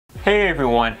Hey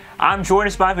everyone, I'm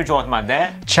Jordan Spivey, joined with my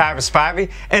dad,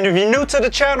 Spivey, and if you're new to the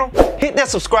channel, hit that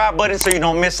subscribe button so you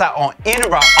don't miss out on any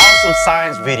of our awesome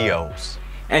science videos.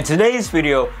 In today's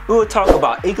video, we will talk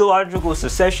about ecological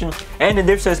succession and the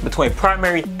difference between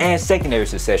primary and secondary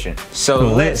succession. So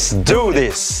let's do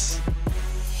this.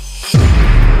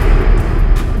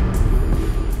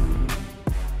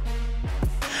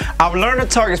 Our learning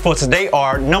targets for today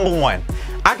are: number 1,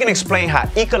 I can explain how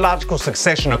ecological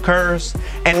succession occurs,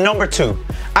 and number 2,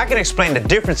 I can explain the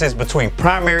differences between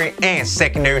primary and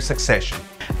secondary succession.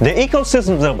 The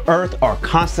ecosystems of Earth are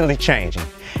constantly changing.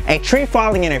 A tree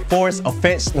falling in a forest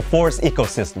affects the forest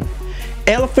ecosystem.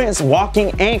 Elephants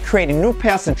walking and creating new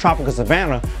paths in tropical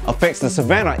savanna affects the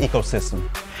savanna ecosystem.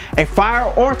 A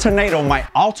fire or tornado might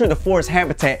alter the forest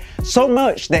habitat so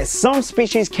much that some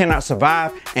species cannot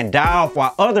survive and die off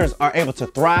while others are able to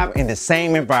thrive in the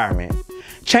same environment.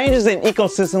 Changes in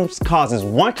ecosystems causes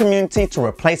one community to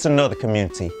replace another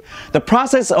community. The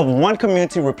process of one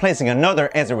community replacing another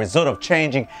as a result of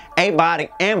changing abiotic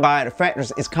and biotic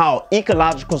factors is called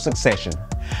ecological succession.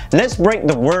 Let's break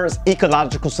the words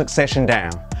ecological succession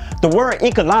down. The word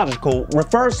ecological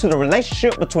refers to the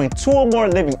relationship between two or more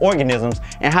living organisms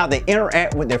and how they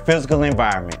interact with their physical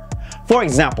environment. For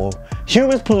example,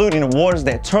 humans polluting the waters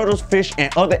that turtles, fish,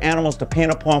 and other animals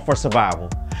depend upon for survival.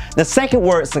 The second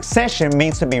word, succession,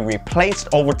 means to be replaced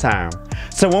over time.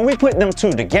 So when we put them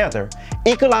two together,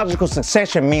 ecological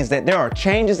succession means that there are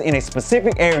changes in a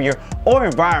specific area or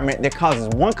environment that causes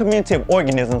one community of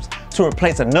organisms to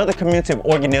replace another community of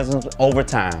organisms over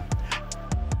time.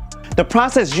 The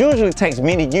process usually takes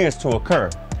many years to occur.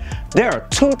 There are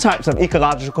two types of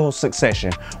ecological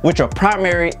succession, which are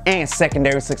primary and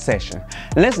secondary succession.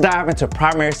 Let's dive into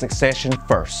primary succession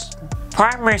first.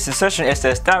 Primary succession is the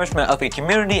establishment of a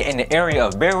community in the area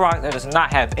of bedrock that does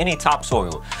not have any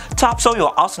topsoil.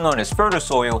 Topsoil, also known as fertile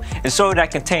soil, is soil that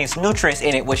contains nutrients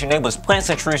in it which enables plants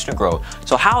and trees to grow.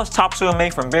 So how is topsoil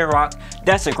made from bedrock?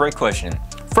 That's a great question.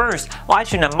 First,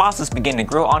 lichen and mosses begin to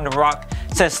grow on the rock.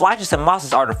 Since lichens and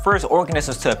mosses are the first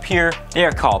organisms to appear, they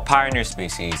are called pioneer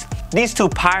species. These two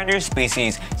pioneer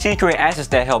species secrete acids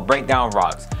that help break down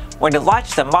rocks. When the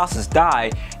lichens and mosses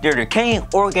die, their decaying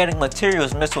organic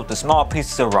materials mix with the small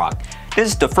pieces of rock. This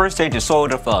is the first stage of soil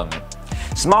development.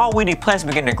 Small weedy plants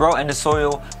begin to grow in the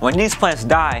soil. When these plants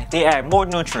die, they add more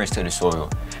nutrients to the soil.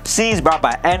 Seeds brought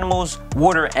by animals,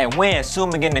 water, and wind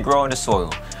soon begin to grow in the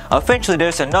soil. Eventually,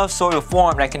 there's enough soil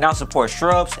formed that can now support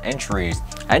shrubs and trees.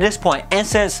 At this point,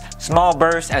 insects, small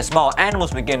birds, and small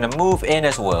animals begin to move in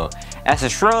as well. As the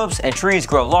shrubs and trees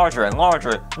grow larger and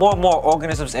larger, more and more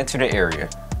organisms enter the area.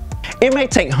 It may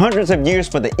take hundreds of years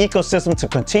for the ecosystem to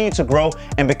continue to grow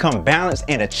and become balanced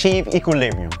and achieve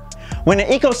equilibrium. When the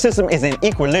ecosystem is in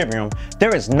equilibrium,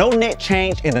 there is no net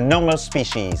change in the number of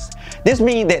species. This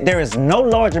means that there is no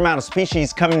large amount of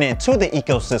species coming into the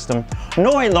ecosystem,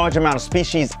 nor a large amount of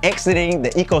species exiting the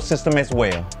ecosystem as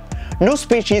well. New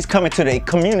species come into the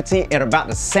community at about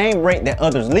the same rate that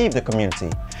others leave the community.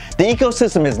 The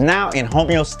ecosystem is now in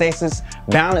homeostasis,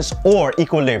 balance, or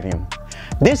equilibrium.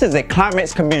 This is a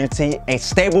climax community, a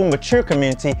stable, mature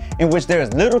community in which there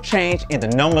is little change in the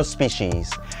number of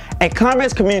species. A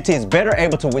climax community is better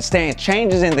able to withstand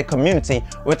changes in the community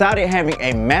without it having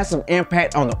a massive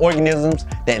impact on the organisms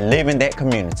that live in that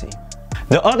community.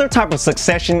 The other type of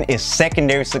succession is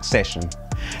secondary succession.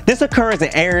 This occurs in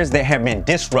areas that have been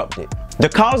disrupted. The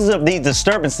causes of these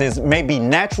disturbances may be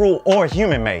natural or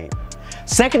human-made.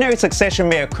 Secondary succession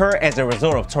may occur as a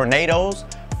result of tornadoes,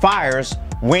 fires,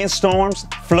 windstorms,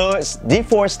 floods,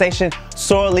 deforestation,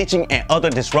 soil leaching, and other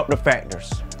disruptive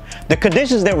factors. The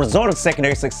conditions that result in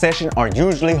secondary succession are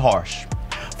usually harsh.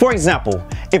 For example,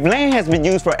 if land has been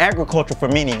used for agriculture for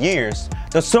many years,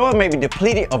 the soil may be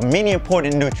depleted of many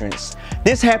important nutrients.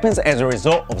 This happens as a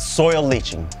result of soil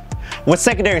leaching. When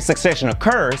secondary succession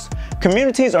occurs,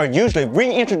 communities are usually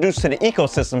reintroduced to the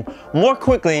ecosystem more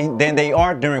quickly than they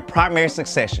are during primary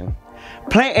succession.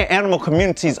 Plant and animal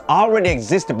communities already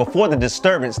existed before the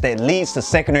disturbance that leads to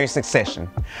secondary succession.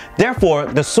 Therefore,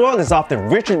 the soil is often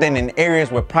richer than in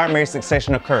areas where primary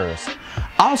succession occurs.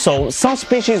 Also, some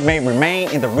species may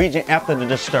remain in the region after the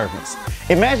disturbance.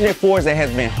 Imagine a forest that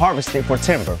has been harvested for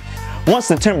timber. Once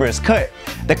the timber is cut,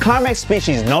 the climax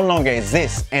species no longer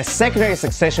exists and secondary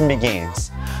succession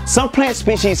begins. Some plant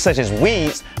species such as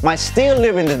weeds might still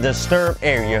live in the disturbed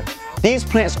area. These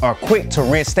plants are quick to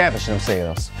reestablish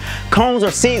themselves. Cones or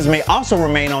seeds may also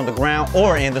remain on the ground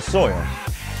or in the soil.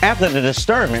 After the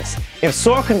disturbance, if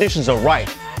soil conditions are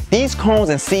right, these cones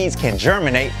and seeds can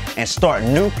germinate and start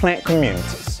new plant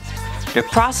communities. The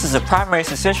process of primary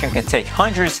succession can take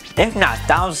hundreds, if not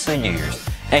thousands of years.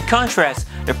 In contrast,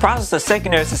 the The process of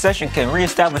secondary succession can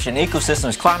re-establish an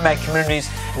ecosystem's climatic communities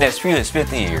in as few as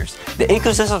 50 years. The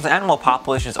ecosystem's animal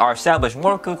populations are established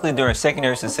more quickly during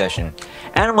secondary succession.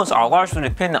 Animals are largely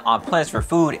dependent on plants for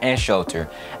food and shelter.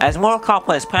 As more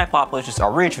complex plant populations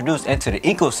are reintroduced into the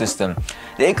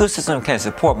ecosystem can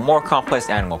support more complex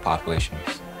animal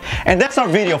populations. And that's our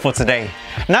video for today.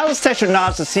 Now let's test your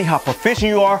knowledge to see how proficient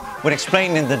you are with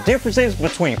explaining the differences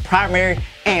between primary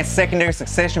and secondary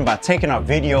succession by taking our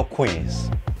video quiz.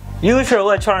 Use your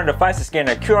electronic device to scan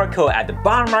the QR code at the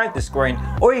bottom right of the screen,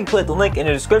 or you can click the link in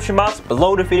the description box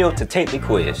below the video to take the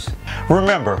quiz.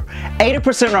 Remember,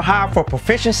 80% or higher for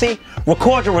proficiency.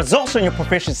 Record your results on your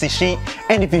proficiency sheet,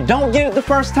 and if you don't get it the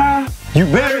first time, you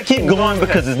better keep going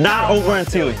because it's not over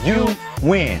until you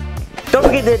win. Don't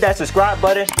forget to hit that subscribe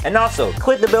button, and also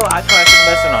click the bell icon to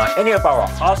miss on any of our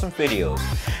awesome videos.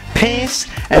 Peace,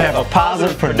 and have a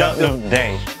positive, productive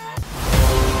day.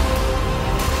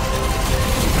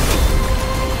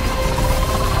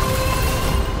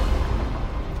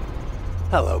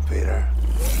 Hello, Peter.